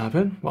doesn't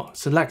happen? Well,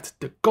 select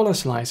the color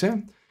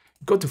slicer,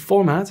 go to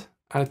format,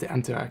 add the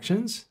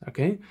interactions,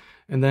 okay?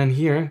 And then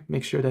here,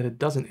 make sure that it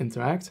doesn't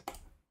interact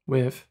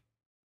with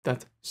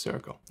that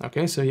circle,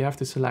 okay? So you have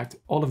to select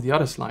all of the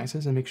other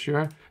slices and make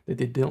sure that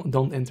they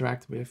don't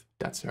interact with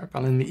that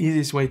circle. And the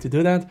easiest way to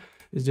do that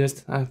is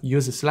just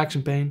use the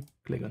selection pane,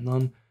 click on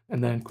none,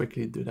 and then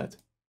quickly do that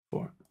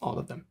for all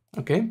of them,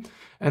 okay?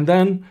 And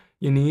then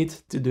you need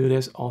to do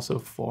this also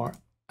for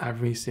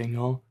every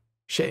single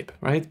shape,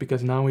 right?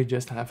 Because now we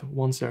just have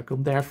one circle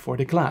there for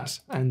the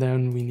class, and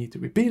then we need to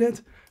repeat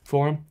it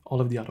for all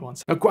of the other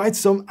ones. Now, quite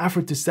some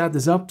effort to set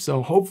this up,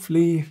 so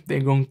hopefully they're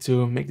going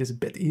to make this a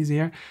bit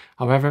easier.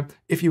 However,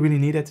 if you really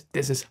need it,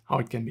 this is how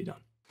it can be done.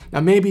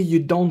 Now, maybe you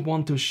don't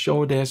want to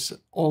show this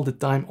all the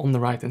time on the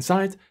right-hand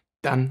side.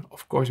 Then,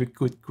 of course, we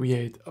could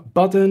create a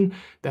button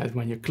that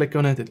when you click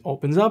on it, it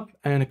opens up,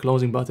 and a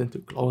closing button to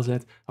close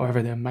it.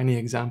 However, there are many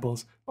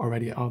examples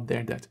already out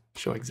there that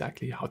show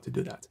exactly how to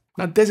do that.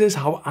 Now, this is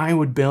how I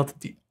would build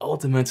the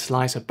ultimate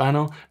slicer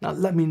panel. Now,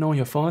 let me know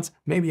your thoughts.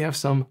 Maybe you have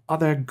some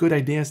other good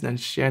ideas, then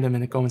share them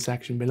in the comment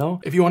section below.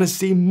 If you want to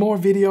see more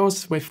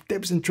videos with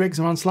tips and tricks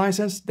around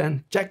slicers,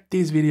 then check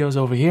these videos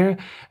over here.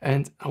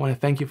 And I want to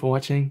thank you for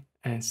watching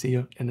and see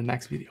you in the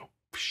next video.